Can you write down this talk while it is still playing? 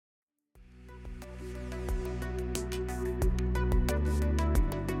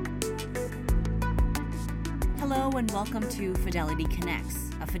and welcome to Fidelity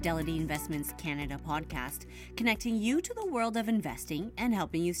Connects, a Fidelity Investments Canada podcast, connecting you to the world of investing and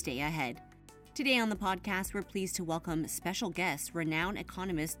helping you stay ahead. Today on the podcast, we're pleased to welcome special guest, renowned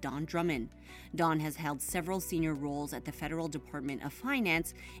economist Don Drummond. Don has held several senior roles at the Federal Department of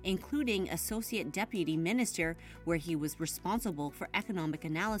Finance, including Associate Deputy Minister, where he was responsible for economic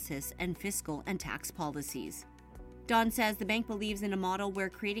analysis and fiscal and tax policies. Don says the bank believes in a model where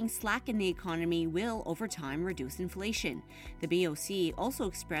creating slack in the economy will, over time, reduce inflation. The BOC also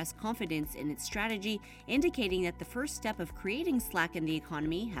expressed confidence in its strategy, indicating that the first step of creating slack in the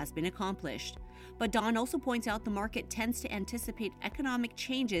economy has been accomplished. But Don also points out the market tends to anticipate economic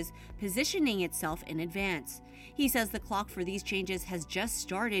changes, positioning itself in advance. He says the clock for these changes has just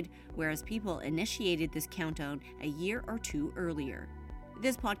started, whereas people initiated this countdown a year or two earlier.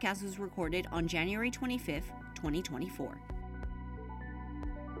 This podcast was recorded on January 25th, 2024.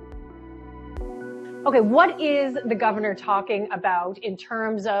 Okay, what is the governor talking about in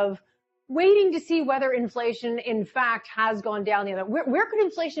terms of waiting to see whether inflation, in fact, has gone down the other? Where could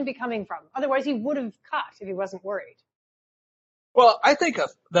inflation be coming from? Otherwise, he would have cut if he wasn't worried. Well, I think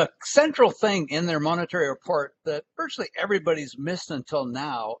the central thing in their monetary report that virtually everybody's missed until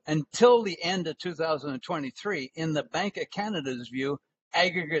now, until the end of 2023, in the Bank of Canada's view,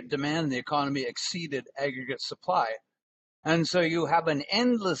 aggregate demand in the economy exceeded aggregate supply. And so you have an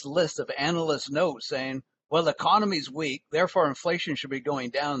endless list of analyst notes saying, well, the economy's weak, therefore inflation should be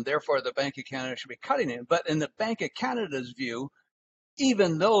going down, therefore the Bank of Canada should be cutting it. But in the Bank of Canada's view,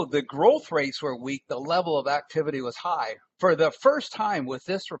 even though the growth rates were weak, the level of activity was high. For the first time with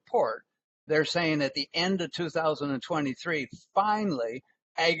this report, they're saying at the end of 2023, finally,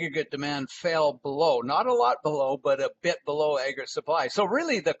 aggregate demand fell below, not a lot below, but a bit below aggregate supply. So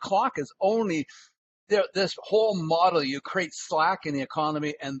really the clock is only, this whole model, you create slack in the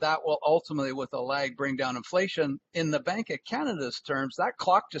economy and that will ultimately with a lag bring down inflation. In the Bank of Canada's terms, that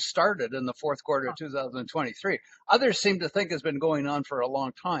clock just started in the fourth quarter of 2023. Others seem to think it's been going on for a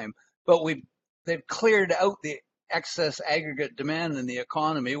long time, but they've cleared out the excess aggregate demand in the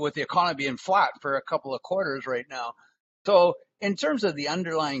economy, with the economy being flat for a couple of quarters right now. So in terms of the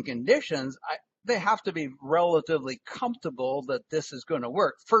underlying conditions, they have to be relatively comfortable that this is going to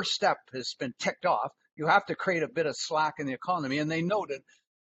work. First step has been ticked off. You have to create a bit of slack in the economy. And they noted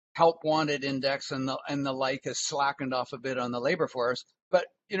help wanted index and the like has slackened off a bit on the labor force. But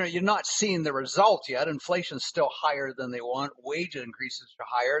you're not seeing the results yet. Inflation's still higher than they want. Wage increases are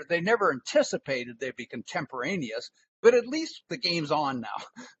higher. They never anticipated they'd be contemporaneous, but at least the game's on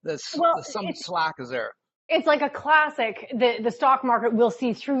now. Some slack is there. It's like a classic, the stock market will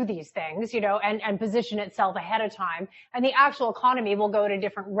see through these things, and position itself ahead of time. And the actual economy will go at a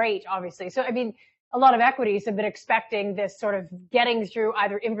different rate, obviously. So, a lot of equities have been expecting this sort of getting through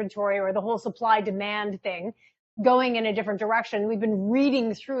either inventory or the whole supply demand thing going in a different direction. We've been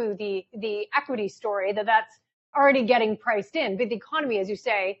reading through the equity story that's already getting priced in. But the economy, as you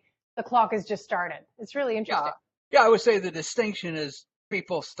say, the clock has just started. It's really interesting. Yeah, I would say the distinction is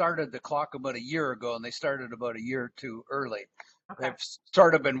people started the clock about a year ago and they started about a year too early. Okay. They've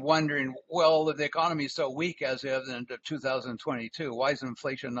sort of been wondering, well, if the economy is so weak as of the end of 2022, why is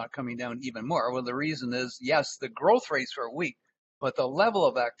inflation not coming down even more? Well, the reason is, yes, the growth rates were weak, but the level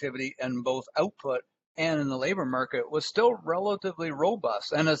of activity in both output and in the labor market was still relatively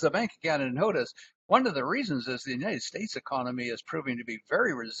robust. And as the Bank of Canada noticed, one of the reasons is the United States economy is proving to be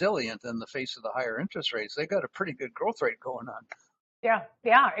very resilient in the face of the higher interest rates. They got a pretty good growth rate going on.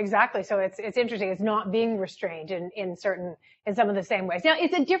 Yeah, exactly. So it's interesting. It's not being restrained in some of the same ways. Now,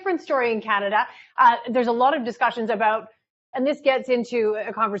 it's a different story in Canada. There's a lot of discussions about, and this gets into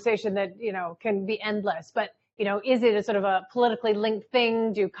a conversation that, can be endless, but, is it a sort of a politically linked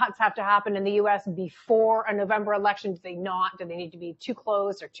thing? Do cuts have to happen in the U.S. before a November election? Do they not? Do they need to be too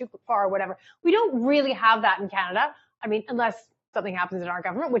close or too far or whatever? We don't really have that in Canada. Unless something happens in our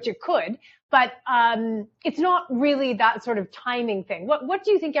government, which it could, but it's not really that sort of timing thing. What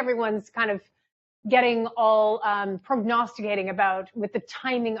do you think everyone's kind of getting all prognosticating about with the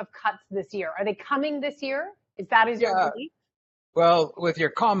timing of cuts this year? Are they coming this year? Is your belief? Well, with your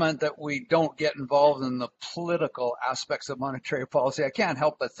comment that we don't get involved in the political aspects of monetary policy, I can't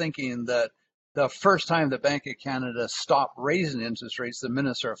help but thinking that the first time the Bank of Canada stopped raising interest rates, the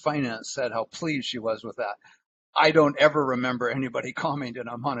Minister of Finance said how pleased she was with that. I don't ever remember anybody commenting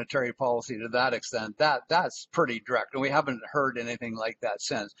on monetary policy to that extent. That's pretty direct, and we haven't heard anything like that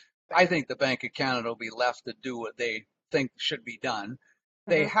since. I think the Bank of Canada will be left to do what they think should be done.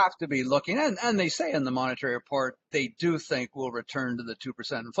 they have to be looking, and they say in the monetary report, they do think we'll return to the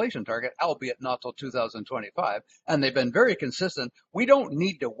 2% inflation target, albeit not till 2025. And they've been very consistent. We don't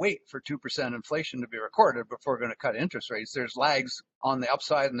need to wait for 2% inflation to be recorded before we're going to cut interest rates. There's lags on the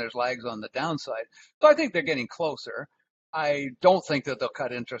upside and there's lags on the downside. So I think they're getting closer. I don't think that they'll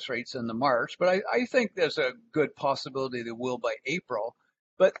cut interest rates in the March, but I think there's a good possibility they will by April.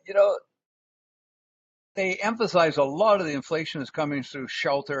 But, they emphasize a lot of the inflation is coming through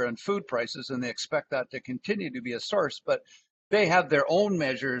shelter and food prices, and they expect that to continue to be a source. But they have their own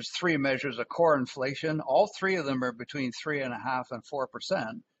measures, three measures of core inflation. All three of them are between 3.5% and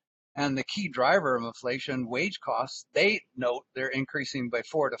 4%. And the key driver of inflation, wage costs, they note they're increasing by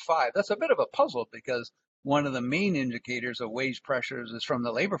 4 to 5. That's a bit of a puzzle because one of the main indicators of wage pressures is from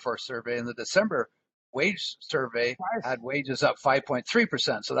the labor force survey in the December wage survey had wages up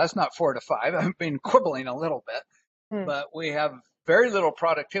 5.3%. So that's not 4 to 5. I've been quibbling a little bit, but we have very little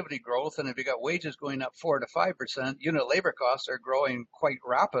productivity growth. And if you got wages going up 4 to 5%, unit labor costs are growing quite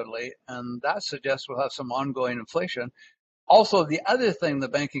rapidly. And that suggests we'll have some ongoing inflation. Also, the other thing the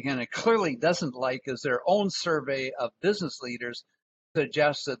Bank of Canada clearly doesn't like is their own survey of business leaders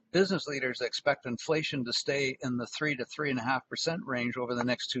suggests that business leaders expect inflation to stay in the 3 to 3.5% range over the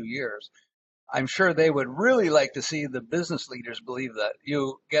next 2 years. I'm sure they would really like to see the business leaders believe that.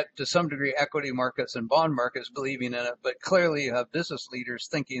 You get to some degree equity markets and bond markets believing in it, but clearly you have business leaders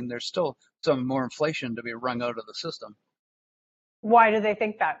thinking there's still some more inflation to be wrung out of the system. Why do they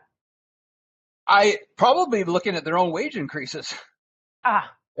think that? I probably looking at their own wage increases.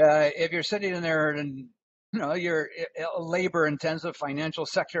 If you're sitting in there and you're a labor intensive financial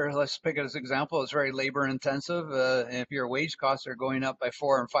sector, let's pick it as an example, it's very labor intensive. If your wage costs are going up by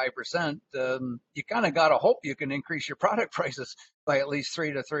 4 and 5%, you kind of got to hope you can increase your product prices by at least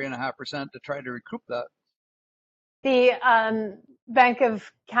 3 to 3.5% to try to recoup that. The Bank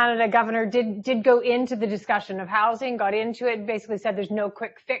of Canada governor did go into the discussion of housing, got into it, basically said there's no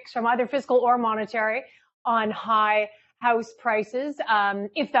quick fix from either fiscal or monetary on high house prices.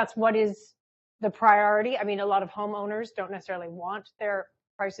 If that's what is the priority. I mean, a lot of homeowners don't necessarily want their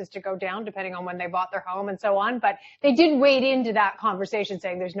prices to go down depending on when they bought their home and so on, but they did wade into that conversation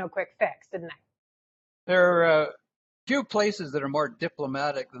saying there's no quick fix, didn't they? There are few places that are more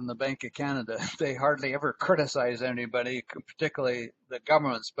diplomatic than the Bank of Canada. They hardly ever criticize anybody, particularly the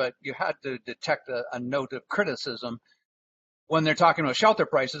governments, but you had to detect a note of criticism when they're talking about shelter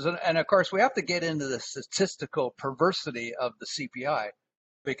prices. And of course, we have to get into the statistical perversity of the CPI.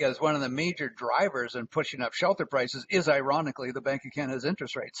 Because one of the major drivers in pushing up shelter prices is, ironically, the Bank of Canada's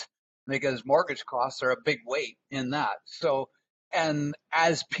interest rates, because mortgage costs are a big weight in that. So, and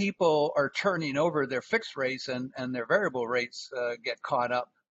as people are turning over their fixed rates and their variable rates get caught up,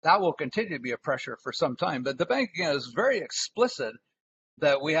 that will continue to be a pressure for some time. But the Bank of Canada is very explicit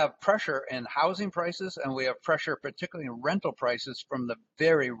that we have pressure in housing prices and we have pressure particularly in rental prices from the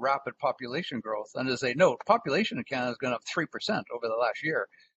very rapid population growth. And as they note, population in Canada has gone up 3% over the last year.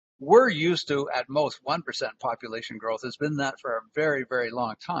 We're used to at most 1% population growth. It's been that for a very, very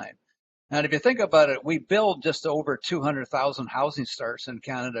long time. And if you think about it, we build just over 200,000 housing starts in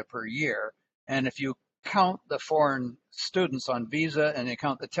Canada per year. And if you count the foreign students on visa and you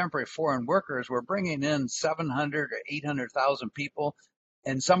count the temporary foreign workers, we're bringing in 700 or 800,000 people.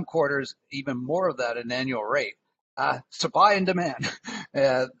 In some quarters, even more of that at annual rate. Supply and demand.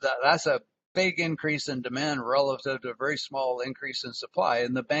 That's a big increase in demand relative to a very small increase in supply.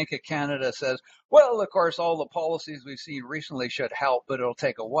 And the Bank of Canada says, well, of course, all the policies we've seen recently should help, but it'll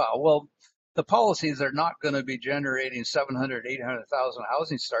take a while. Well, the policies are not going to be generating 700, 800,000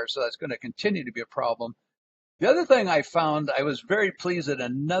 housing starts, so that's going to continue to be a problem. The other thing I found, I was very pleased at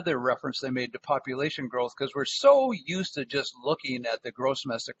another reference they made to population growth, because we're so used to just looking at the gross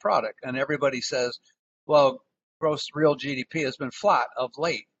domestic product. And everybody says, well, gross real GDP has been flat of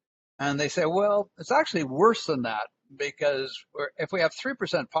late. And they say, well, it's actually worse than that, because if we have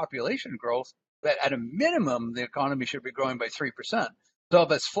 3% population growth, that at a minimum, the economy should be growing by 3%. So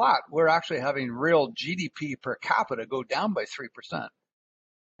if it's flat, we're actually having real GDP per capita go down by 3%.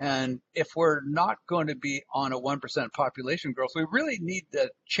 And if we're not going to be on a 1% population growth, we really need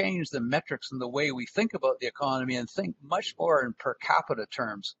to change the metrics and the way we think about the economy and think much more in per capita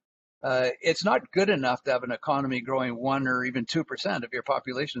terms. It's not good enough to have an economy growing 1 or even 2% if your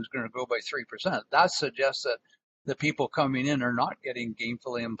population is going to grow by 3%. That suggests that the people coming in are not getting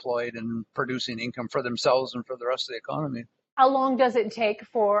gainfully employed and producing income for themselves and for the rest of the economy. How long does it take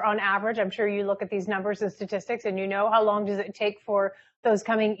for, on average, I'm sure you look at these numbers and statistics and you know, how long does it take for those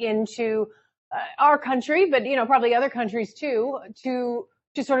coming into our country, but probably other countries too, to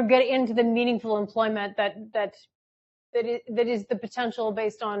sort of get into the meaningful employment that that is the potential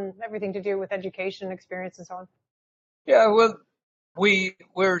based on everything to do with education, experience, and so on? Yeah, well,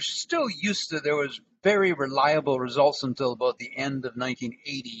 we're still used to there was very reliable results until about the end of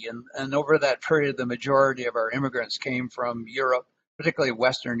 1980, and over that period, the majority of our immigrants came from Europe, particularly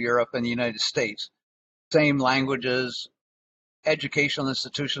Western Europe and the United States. Same languages, educational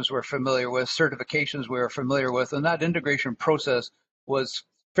institutions we're familiar with, certifications we were familiar with, and that integration process was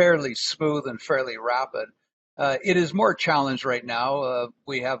fairly smooth and fairly rapid. It is more challenged right now.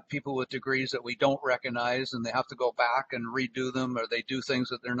 We have people with degrees that we don't recognize, and they have to go back and redo them, or they do things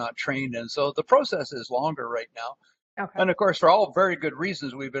that they're not trained in. So the process is longer right now. Okay. And of course, for all very good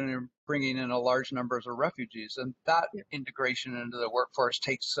reasons, we've been bringing in a large numbers of refugees, and that integration into the workforce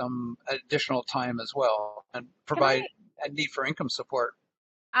takes some additional time as well, and provide a need for income support.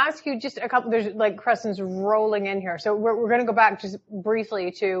 Ask you just a couple, there's like questions rolling in here. So we're going to go back just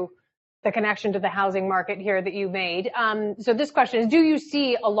briefly to the connection to the housing market here that you made. So this question is, do you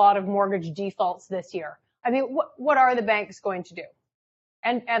see a lot of mortgage defaults this year? I mean, what are the banks going to do?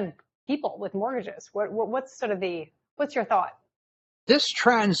 And people with mortgages, what's sort of what's your thought? This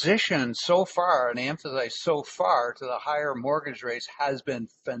transition so far, and I emphasize so far, to the higher mortgage rates has been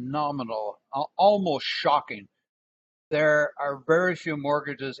phenomenal, almost shocking. There are very few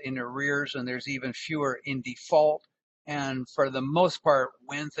mortgages in arrears, and there's even fewer in default. And for the most part,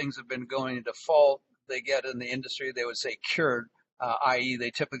 when things have been going in default, they get in the industry, they would say cured, i.e.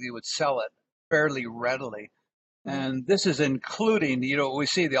 they typically would sell it fairly readily. And this is including, we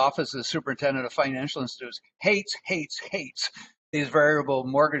see the Office of the Superintendent of Financial Institutions hates these variable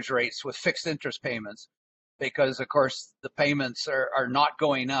mortgage rates with fixed interest payments, because of course the payments are not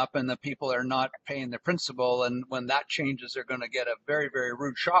going up and the people are not paying their principal. And when that changes, they're going to get a very, very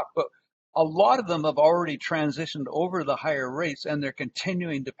rude shock. But a lot of them have already transitioned over the higher rates, and they're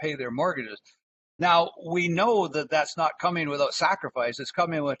continuing to pay their mortgages. Now, we know that that's not coming without sacrifice. It's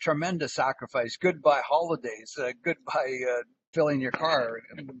coming with tremendous sacrifice. Goodbye holidays, goodbye filling your car,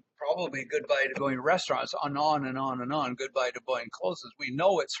 probably goodbye to going to restaurants, on and on and on, goodbye to buying clothes. We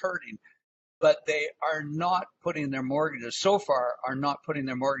know it's hurting, but they are not putting their mortgages, so far, are not putting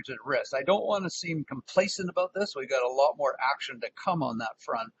their mortgage at risk. I don't want to seem complacent about this. We got a lot more action to come on that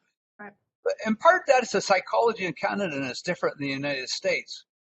front. Right. But in part, that's a psychology in Canada, and it's different in the United States.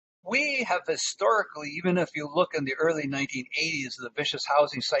 We have historically, even if you look in the early 1980s, the vicious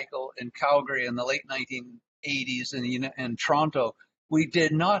housing cycle in Calgary in the late 1980s in Toronto, we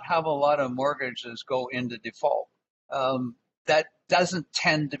did not have a lot of mortgages go into default. That doesn't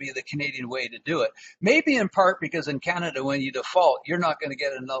tend to be the Canadian way to do it. Maybe in part because in Canada, when you default, you're not going to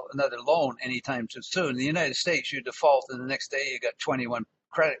get another loan anytime too soon. In the United States, you default, and the next day you got 21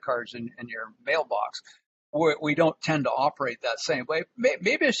 credit cards in your mailbox. We don't tend to operate that same way.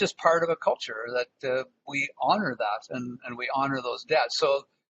 Maybe it's just part of a culture that we honor that and we honor those debts. So,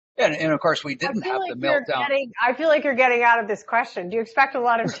 and of course, we didn't have the meltdown. I feel like you're getting out of this question. Do you expect a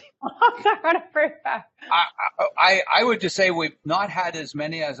lot of I would just say we've not had as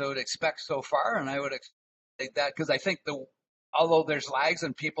many as I would expect so far, and I would expect that because I think although there's lags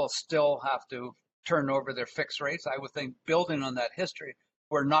and people still have to turn over their fixed rates, I would think building on that history,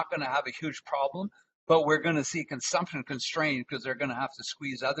 we're not going to have a huge problem. But we're going to see consumption constrained because they're going to have to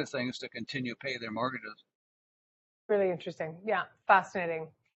squeeze other things to continue to pay their mortgages. Really interesting. Yeah, fascinating.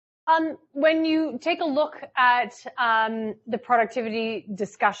 When you take a look at the productivity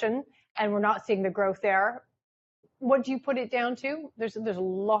discussion, and we're not seeing the growth there, what do you put it down to? There's a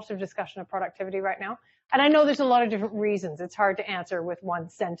lot of discussion of productivity right now, and I know there's a lot of different reasons. It's hard to answer with one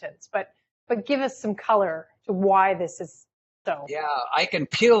sentence, but give us some color to why this is. So. Yeah, I can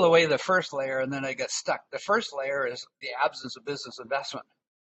peel away the first layer and then I get stuck. The first layer is the absence of business investment.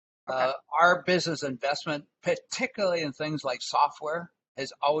 Okay. Our business investment, particularly in things like software,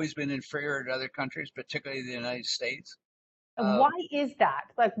 has always been inferior to other countries, particularly the United States. Why is that?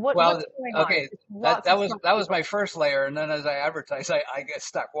 Like what's going on? Okay, that was my first layer, and then as I advertise, I get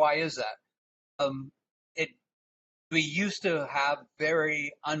stuck. Why is that? We used to have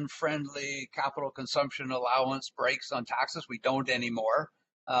very unfriendly capital consumption allowance breaks on taxes. We don't anymore.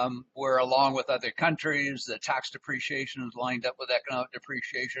 We're along with other countries. The tax depreciation is lined up with economic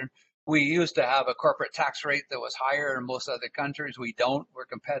depreciation. We used to have a corporate tax rate that was higher in most other countries. We don't. We're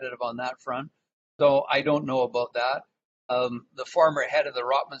competitive on that front. So I don't know about that. The former head of the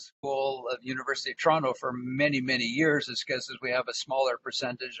Rotman School of University of Toronto for many, many years is guesses we have a smaller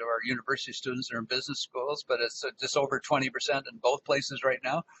percentage of our university students are in business schools, but it's just over 20% in both places right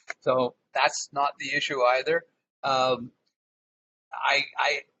now. So that's not the issue either.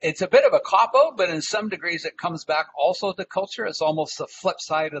 It's a bit of a cop-out, but in some degrees it comes back also to culture. It's almost the flip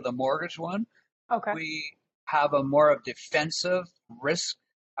side of the mortgage one. Okay. We have a more of defensive, risk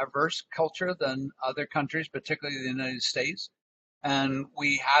averse culture than other countries, particularly the United States. And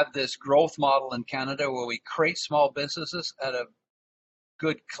we have this growth model in Canada where we create small businesses at a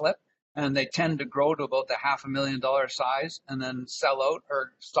good clip, and they tend to grow to about the $500,000 size and then sell out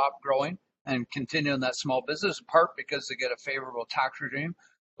or stop growing and continue in that small business, in part because they get a favorable tax regime.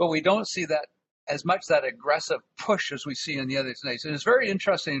 But we don't see that as much that aggressive push as we see in the other states. And it's very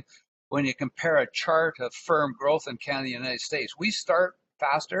interesting when you compare a chart of firm growth in Canada and the United States. We start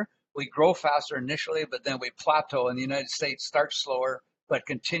faster, we grow faster initially, but then we plateau, and the United States starts slower but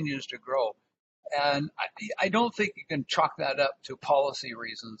continues to grow. And I don't think you can chalk that up to policy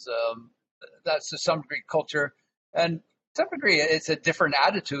reasons. That's to some degree culture, and to some degree it's a different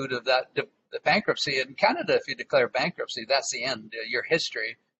attitude of that the bankruptcy. In Canada, if you declare bankruptcy, that's the end, your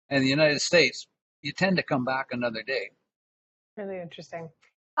history. In the United States, you tend to come back another day. Really interesting.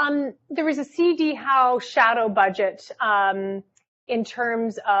 There was a CD Howe shadow budget in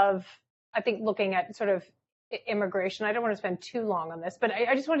terms of, I think, looking at sort of immigration. I don't want to spend too long on this, but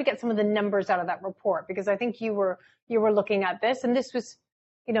I just wanted to get some of the numbers out of that report, because I think you were looking at this, and this was,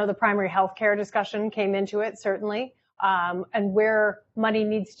 the primary healthcare discussion came into it, certainly, and where money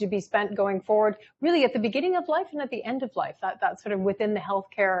needs to be spent going forward, really at the beginning of life and at the end of life. That's sort of within the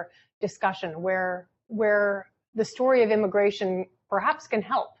healthcare discussion where the story of immigration perhaps can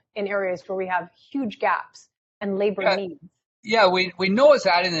help in areas where we have huge gaps and labor needs. Yeah, we know it's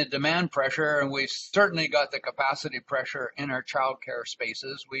adding the demand pressure, and we've certainly got the capacity pressure in our childcare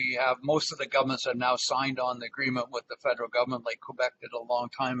spaces. We have most of the governments have now signed on the agreement with the federal government, like Quebec did a long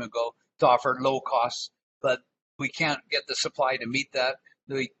time ago, to offer low costs, but we can't get the supply to meet that.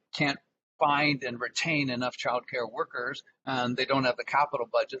 We can't find and retain enough childcare workers, and they don't have the capital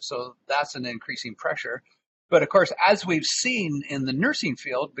budget, so that's an increasing pressure. But of course, as we've seen in the nursing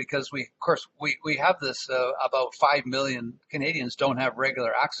field, because we have this, about 5 million Canadians don't have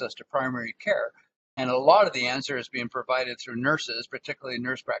regular access to primary care. And a lot of the answer is being provided through nurses, particularly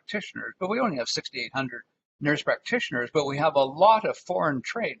nurse practitioners. But we only have 6,800 nurse practitioners, but we have a lot of foreign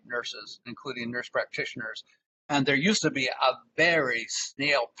trade nurses, including nurse practitioners. And there used to be a very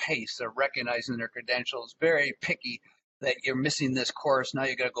snail pace of recognizing their credentials, very picky, that you're missing this course, now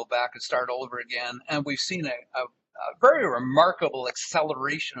you got to go back and start over again. And we've seen a very remarkable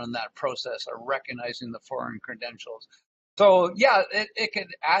acceleration in that process of recognizing the foreign credentials. So yeah,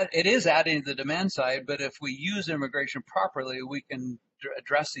 it is adding to the demand side, but if we use immigration properly, we can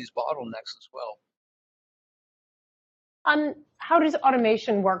address these bottlenecks as well. How does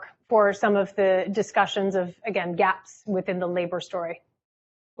automation work for some of the discussions of, again, gaps within the labor story?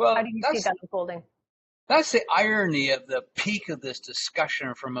 Well, how do you see that unfolding? That's the irony of the peak of this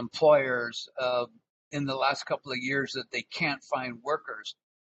discussion from employers in the last couple of years, that they can't find workers.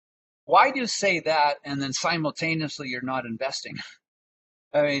 Why do you say that and then simultaneously you're not investing?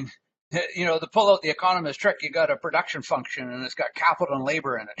 I mean, to pull out the economist trick, you got a production function and it's got capital and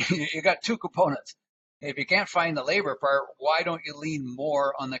labor in it. You got two components. If you can't find the labor part, why don't you lean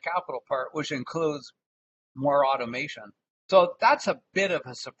more on the capital part, which includes more automation? So that's a bit of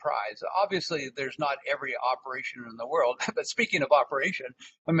a surprise. Obviously, there's not every operation in the world, but speaking of operation,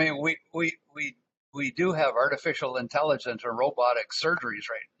 I mean, we do have artificial intelligence or robotic surgeries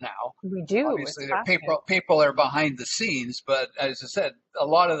right now. We do. Obviously, people are behind the scenes, but as I said, a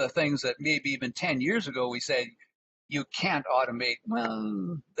lot of the things that maybe even 10 years ago we said you can't automate,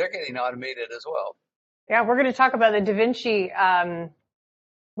 well, they're getting automated as well. Yeah, we're going to talk about the Da Vinci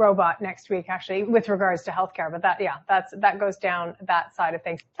robot next week, actually, with regards to healthcare. But that goes down that side of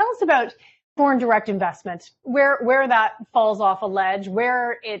things. Tell us about foreign direct investment, where that falls off a ledge,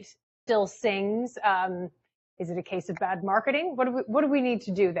 where it still sings. Is it a case of bad marketing? What do we need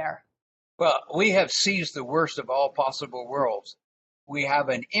to do there? Well, we have seized the worst of all possible worlds. We have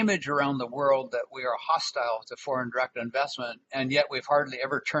an image around the world that we are hostile to foreign direct investment, and yet we've hardly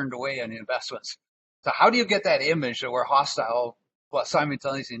ever turned away any investments. So how do you get that image that we're hostile while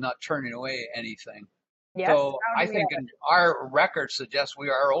simultaneously not turning away anything? Yes, so I think our record suggests we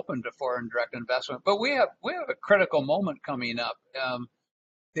are open to foreign direct investment, but we have a critical moment coming up.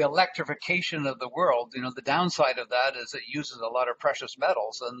 The electrification of the world, the downside of that is it uses a lot of precious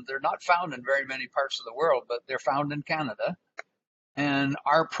metals, and they're not found in very many parts of the world, but they're found in Canada. And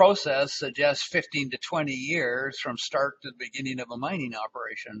our process suggests 15 to 20 years from start to the beginning of a mining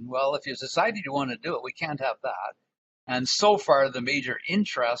operation. Well, if you decided you want to do it, we can't have that. And so far, the major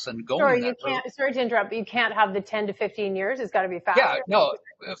interest in going Sorry to interrupt, but you can't have the 10 to 15 years. It's got to be faster. Yeah, no,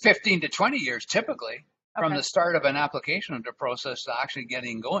 15 to 20 years typically from the start of an application into process to actually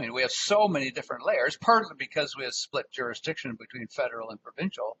getting going. We have so many different layers, partly because we have split jurisdiction between federal and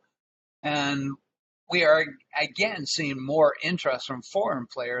provincial. And we are again seeing more interest from foreign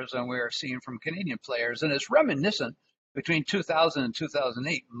players than we are seeing from Canadian players. And it's reminiscent between 2000 and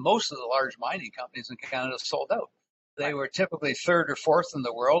 2008. Most of the large mining companies in Canada sold out. They were typically third or fourth in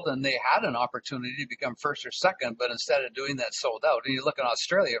the world, and they had an opportunity to become first or second, but instead of doing that, sold out. And you look at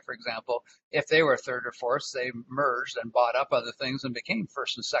Australia, for example, if they were third or fourth, they merged and bought up other things and became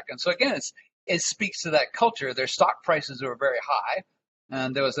first and second. So again, it speaks to that culture. Their stock prices were very high,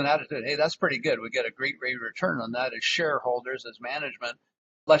 and there was an attitude, hey, that's pretty good. We get a great rate of return on that as shareholders, as management.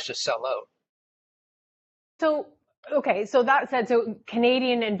 Let's just sell out. So, okay, so that said, so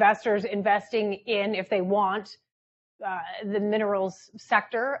Canadian investors investing in, if they want, the minerals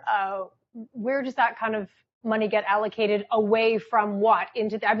sector, where does that kind of money get allocated away from what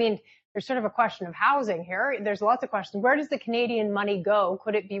into I mean, there's sort of a question of housing here. There's lots of questions. Where does the Canadian money go?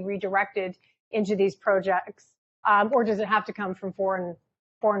 Could it be redirected into these projects, or does it have to come from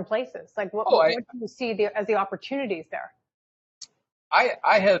foreign places? Like what do you see as the opportunities there?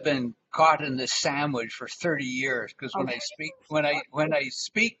 I have been caught in this sandwich for 30 years because when I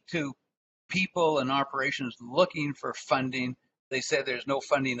speak to people and operations looking for funding, they say there's no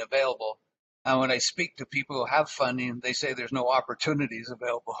funding available. And when I speak to people who have funding, they say there's no opportunities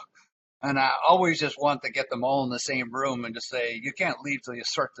available. And I always just want to get them all in the same room and just say, you can't leave till you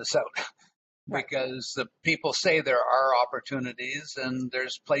sort this out. Because the people say there are opportunities and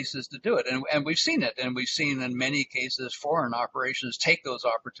there's places to do it. And we've seen it. And we've seen in many cases foreign operations take those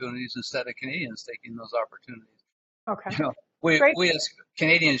opportunities instead of Canadians taking those opportunities. Okay. You know, we as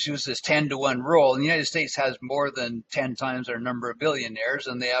Canadians use this 10-to-1 rule, and the United States has more than 10 times our number of billionaires,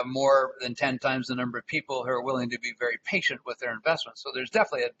 and they have more than 10 times the number of people who are willing to be very patient with their investments. So there's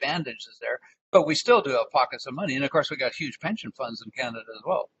definitely advantages there, but we still do have pockets of money. And of course, we got huge pension funds in Canada as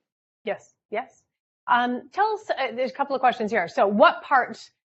well. Yes. Tell us, there's a couple of questions here. So what part,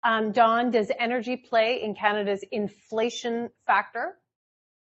 Don, does energy play in Canada's inflation factor?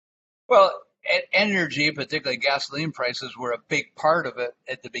 Well, energy, particularly gasoline prices, were a big part of it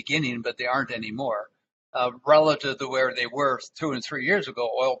at the beginning, but they aren't anymore. Relative to where they were 2 and 3 years ago,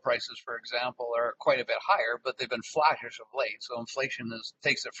 oil prices, for example, are quite a bit higher, but they've been flattish of late. So inflation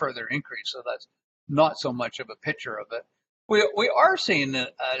takes a further increase. So that's not so much of a picture of it. We are seeing,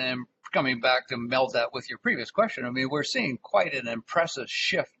 coming back to meld that with your previous question, I mean, we're seeing quite an impressive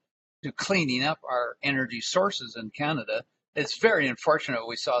shift to cleaning up our energy sources in Canada. It's very unfortunate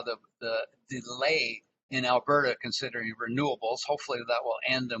we saw the delay in Alberta considering renewables. Hopefully that will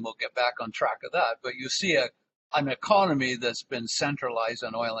end and we'll get back on track of that. But you see an economy that's been centralized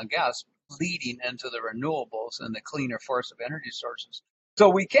on oil and gas leading into the renewables and the cleaner force of energy sources. So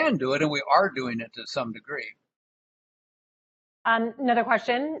we can do it, and we are doing it to some degree. Another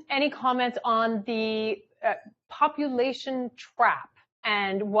question. Any comments on the population trap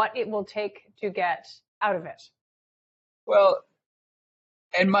and what it will take to get out of it? Well,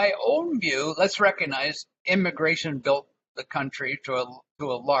 in my own view, let's recognize immigration built the country to a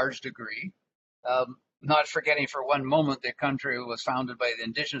large degree. Not forgetting for one moment the country was founded by the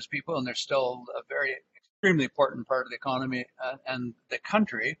Indigenous people, and they're still a very extremely important part of the economy and the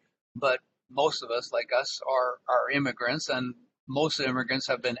country. But most of us, like us, are immigrants, and most immigrants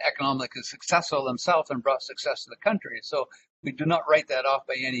have been economically successful themselves and brought success to the country. So we do not write that off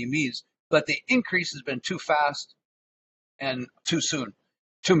by any means. But the increase has been too fast and too soon,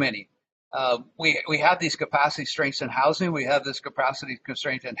 too many. We have these capacity constraints in housing, we have this capacity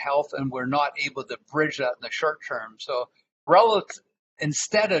constraint in health, and we're not able to bridge that in the short term. So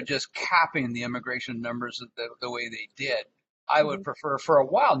instead of just capping the immigration numbers the way they did, I would prefer for a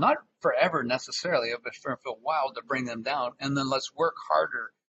while, not forever necessarily, but for a while to bring them down, and then let's work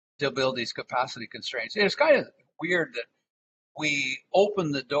harder to build these capacity constraints. It's kind of weird that we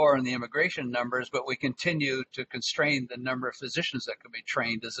open the door in the immigration numbers, but we continue to constrain the number of physicians that can be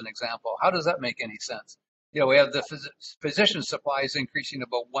trained, as an example. How does that make any sense? You know, we have the physician supplies increasing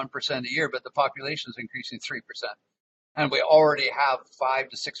about 1% a year, but the population is increasing 3%. And we already have 5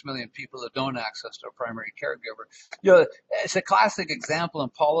 to 6 million people that don't access to a primary caregiver. You know, it's a classic example in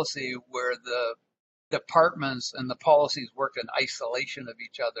policy where the departments and the policies work in isolation of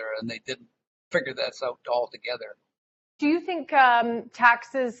each other, and they didn't figure that out altogether. Do you think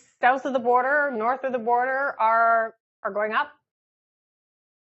taxes south of the border, north of the border are going up?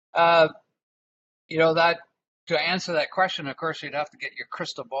 You know, that to answer that question, of course, you'd have to get your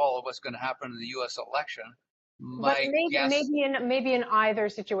crystal ball of what's going to happen in the U.S. election. But maybe in either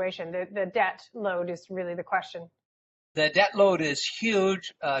situation, the debt load is really the question. The debt load is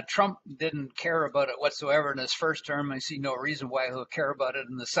huge. Trump didn't care about it whatsoever in his first term. I see no reason why he'll care about it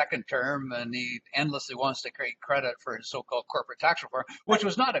in the second term, and he endlessly wants to create credit for his so-called corporate tax reform, which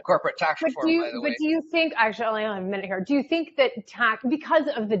was not a corporate tax reform, by the way. Do you think, actually, I only have a minute here. Do you think that tax, because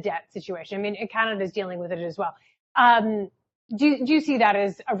of the debt situation, I mean, Canada is dealing with it as well. Do you see that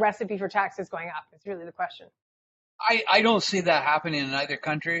as a recipe for taxes going up? It's really the question. I don't see that happening in either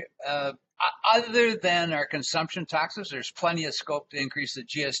country. Other than our consumption taxes, there's plenty of scope to increase the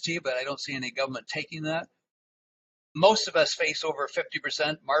GST, but I don't see any government taking that. Most of us face over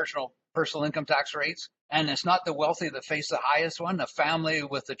 50% marginal personal income tax rates, and it's not the wealthy that face the highest one. A family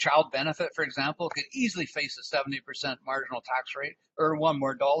with a child benefit, for example, could easily face a 70% marginal tax rate. Earn one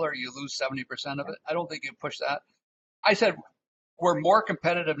more dollar, you lose 70% of it. I don't think you push that. I said we're more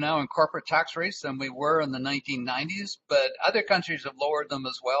competitive now in corporate tax rates than we were in the 1990s, but other countries have lowered them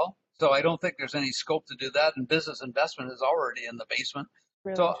as well. So I don't think there's any scope to do that, and business investment is already in the basement.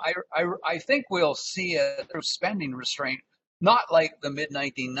 Really? So I think we'll see a spending restraint, not like the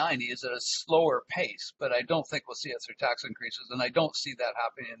mid-1990s at a slower pace, but I don't think we'll see it through tax increases, and I don't see that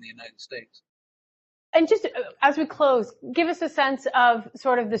happening in the United States. And just as we close, give us a sense of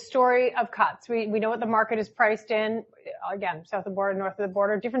sort of the story of cuts. We know what the market is priced in. Again, south of the border, north of the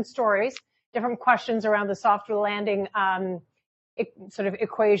border, different stories, different questions around the soft landing sort of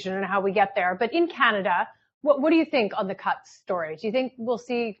equation and how we get there. But in Canada, what do you think on the cuts story? Do you think we'll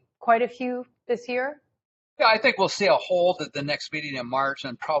see quite a few this year? Yeah, I think we'll see a hold at the next meeting in March,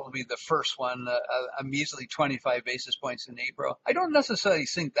 and probably the first one, a measly 25 basis points in April. I don't necessarily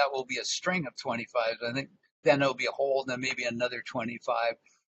think that will be a string of 25s. I think then it'll be a hold, and then maybe another 25.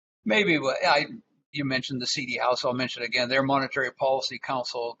 Maybe you mentioned the CD House. I'll mention it again. Their Monetary Policy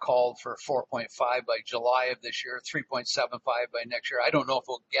Council called for 4.5 by July of this year, 3.75 by next year. I don't know if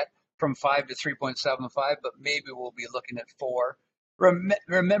we'll get from 5 to 3.75, but maybe we'll be looking at 4.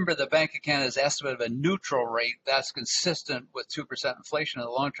 Remember, the Bank of Canada's estimate of a neutral rate that's consistent with 2% inflation in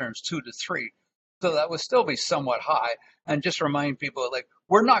the long term is 2 to 3. So that would still be somewhat high. And just remind people, like,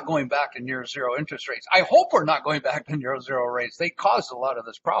 we're not going back to near zero interest rates. I hope we're not going back to near zero rates. They caused a lot of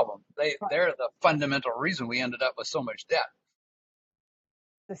this problem. They're the fundamental reason we ended up with so much debt.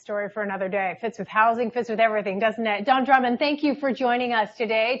 The story for another day. Fits with housing, fits with everything, doesn't it? Don Drummond, thank you for joining us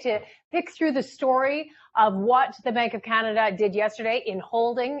today to pick through the story of what the Bank of Canada did yesterday in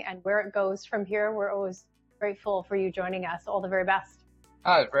holding and where it goes from here. We're always grateful for you joining us. All the very best.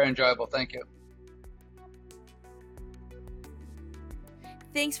 It's very enjoyable. Thank you.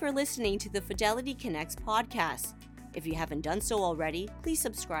 Thanks for listening to the Fidelity Connects podcast. If you haven't done so already, please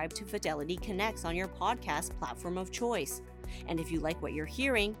subscribe to Fidelity Connects on your podcast platform of choice. And if you like what you're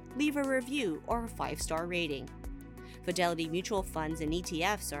hearing, leave a review or a 5-star rating. Fidelity mutual funds and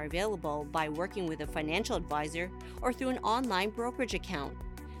ETFs are available by working with a financial advisor or through an online brokerage account.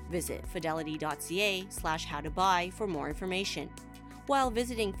 Visit fidelity.ca/howtobuy for more information. While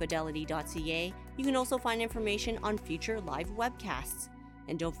visiting fidelity.ca, you can also find information on future live webcasts.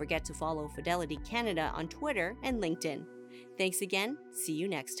 And don't forget to follow Fidelity Canada on Twitter and LinkedIn. Thanks again. See you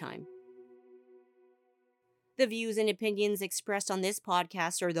next time. The views and opinions expressed on this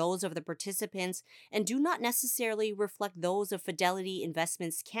podcast are those of the participants and do not necessarily reflect those of Fidelity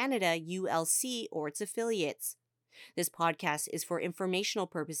Investments Canada, ULC, or its affiliates. This podcast is for informational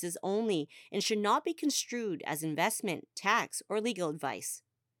purposes only and should not be construed as investment, tax, or legal advice.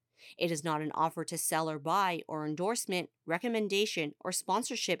 It is not an offer to sell or buy or endorsement, recommendation, or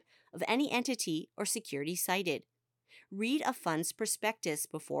sponsorship of any entity or security cited. Read a fund's prospectus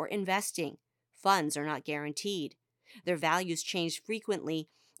before investing. Funds are not guaranteed. Their values change frequently,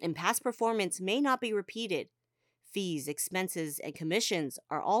 and past performance may not be repeated. Fees, expenses, and commissions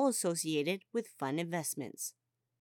are all associated with fund investments.